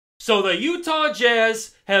So the Utah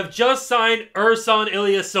Jazz have just signed Ersan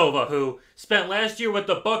Ilyasova, who spent last year with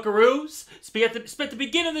the Buckaroos, spent the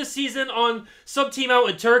beginning of this season on some team out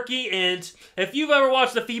in Turkey, and if you've ever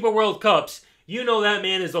watched the FIBA World Cups, you know that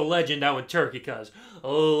man is a legend out in Turkey, because,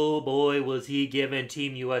 oh boy, was he giving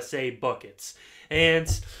Team USA buckets. And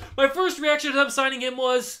my first reaction to them signing him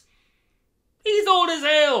was, he's old as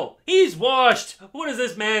hell, he's washed, what does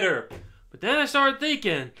this matter? But then I started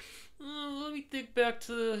thinking, let me think back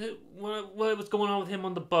to what was going on with him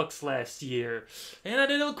on the Bucks last year. And I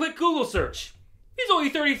did a quick Google search. He's only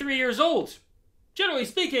 33 years old. Generally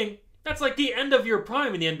speaking, that's like the end of your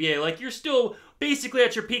prime in the NBA. Like, you're still basically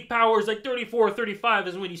at your peak powers. Like 34, 35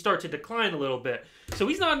 is when you start to decline a little bit. So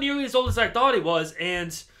he's not nearly as old as I thought he was.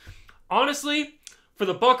 And honestly, for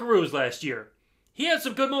the Buckaroos last year, he had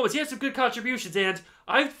some good moments. He had some good contributions. And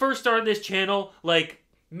I first started this channel like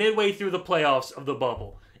midway through the playoffs of the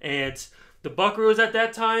bubble. And the Buckaroos at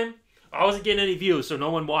that time, I wasn't getting any views, so no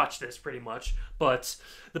one watched this pretty much. But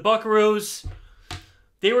the Buckaroos,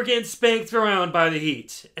 they were getting spanked around by the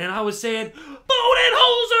Heat. And I was saying,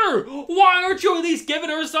 Budenholzer, why aren't you at least giving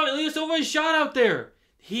Ersan Ilyasova a shot out there?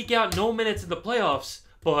 He got no minutes in the playoffs.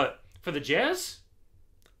 But for the Jazz,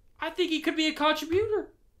 I think he could be a contributor.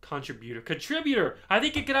 I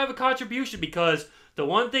think he could have a contribution, because the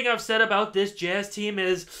one thing I've said about this Jazz team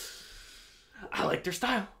is, I like their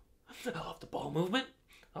style. I love the ball movement.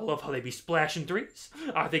 I love how they be splashing threes.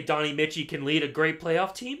 I think Donnie Mitchie can lead a great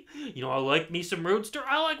playoff team. You know, I like me some Roadster.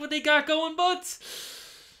 I like what they got going, but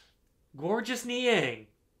Georges Niang.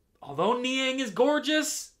 Although Niang is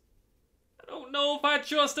gorgeous, I don't know if I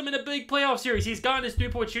trust him in a big playoff series. He's gotten his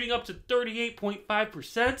three-point shooting up to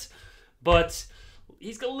 38.5%, but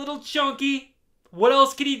he's a little chunky. What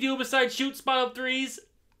else can he do besides shoot spot-up threes?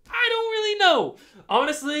 I don't really know.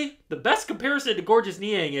 Honestly, the best comparison to Georges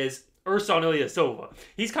Niang is Ersan Ilyasova.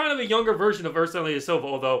 He's kind of a younger version of Ersan Ilyasova,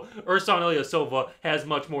 although Ersan Ilyasova has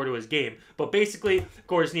much more to his game. But basically,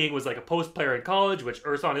 Georges Niang was like a post player in college, which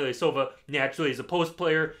Ersan Ilyasova naturally is a post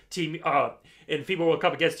player. In FIBA World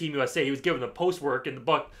Cup against Team USA, he was given the post work and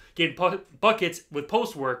getting buckets with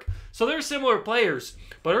post work. So they're similar players,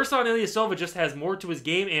 but Ersan Ilyasova just has more to his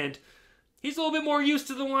game, and he's a little bit more used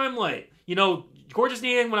to the limelight. You know, Georges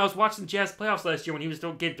Niang, when I was watching the Jazz playoffs last year, when he was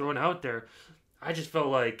still getting thrown out there, I just felt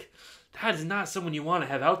like that is not someone you want to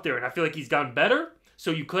have out there. And I feel like he's gotten better,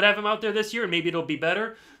 so you could have him out there this year, and maybe it'll be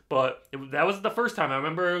better. But that wasn't the first time. I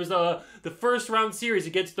remember it was the first round series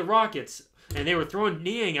against the Rockets, and they were throwing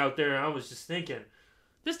Niang out there, and I was just thinking,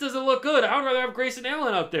 this doesn't look good. I would rather have Grayson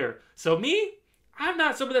Allen out there. So me, I'm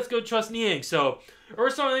not someone that's going to trust Niang. So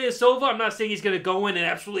Ersan Ilyasova, I'm not saying he's going to go in and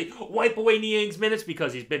absolutely wipe away Niang's minutes,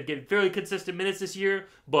 because he's been getting fairly consistent minutes this year,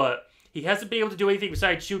 but he hasn't been able to do anything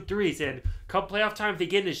besides shoot threes. And come playoff time, if they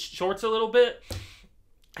get in his shorts a little bit,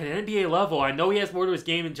 at an NBA level, I know he has more to his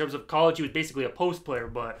game. In terms of college, he was basically a post player,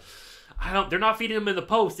 but they're not feeding him in the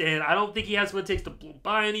post, and I don't think he has what it takes to blow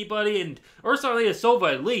by anybody. And Ersan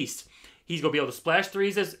Ilyasova, at least, he's going to be able to splash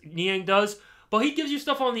threes as Niang does, but he gives you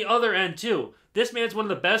stuff on the other end too. This man's one of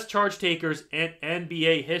the best charge takers in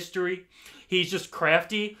NBA history. He's just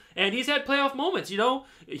crafty, and he's had playoff moments, you know?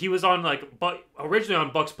 He was on, originally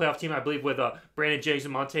on Bucks playoff team, I believe, with Brandon Jennings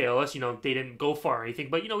and Monte Ellis. You know, they didn't go far or anything,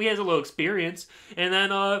 but, you know, he has a little experience. And then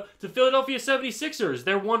the Philadelphia 76ers,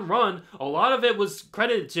 their one run, a lot of it was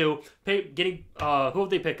credited to getting, who did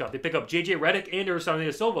they pick up? They pick up J.J. Redick and Ersan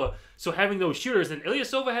Ilyasova, so having those shooters, and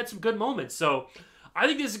Ilyasova had some good moments. So I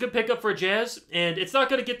think this is a good pickup for Jazz, and it's not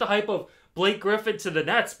going to get the hype of Blake Griffin to the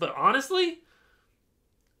Nets, but honestly,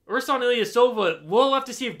 Ersan Ilyasova, we'll have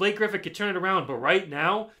to see if Blake Griffin can turn it around. But right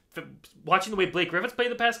now, watching the way Blake Griffin's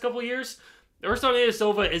played the past couple of years, Ersan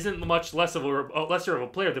Ilyasova isn't much lesser of a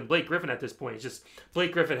player than Blake Griffin at this point. It's just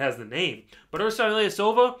Blake Griffin has the name. But Ersan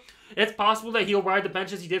Ilyasova, it's possible that he'll ride the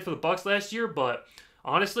bench as he did for the Bucks last year. But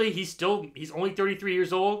honestly, he's only 33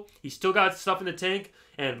 years old. He's still got stuff in the tank.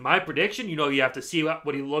 And my prediction, you know, you have to see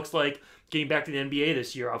what he looks like getting back to the NBA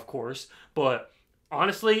this year, of course. But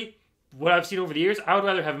honestly, what I've seen over the years, I would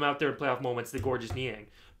rather have him out there in playoff moments than Georges Niang.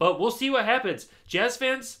 But we'll see what happens. Jazz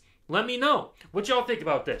fans, let me know what y'all think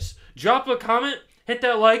about this. Drop a comment, hit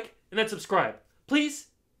that like, and then subscribe. Please?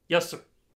 Yes, sir.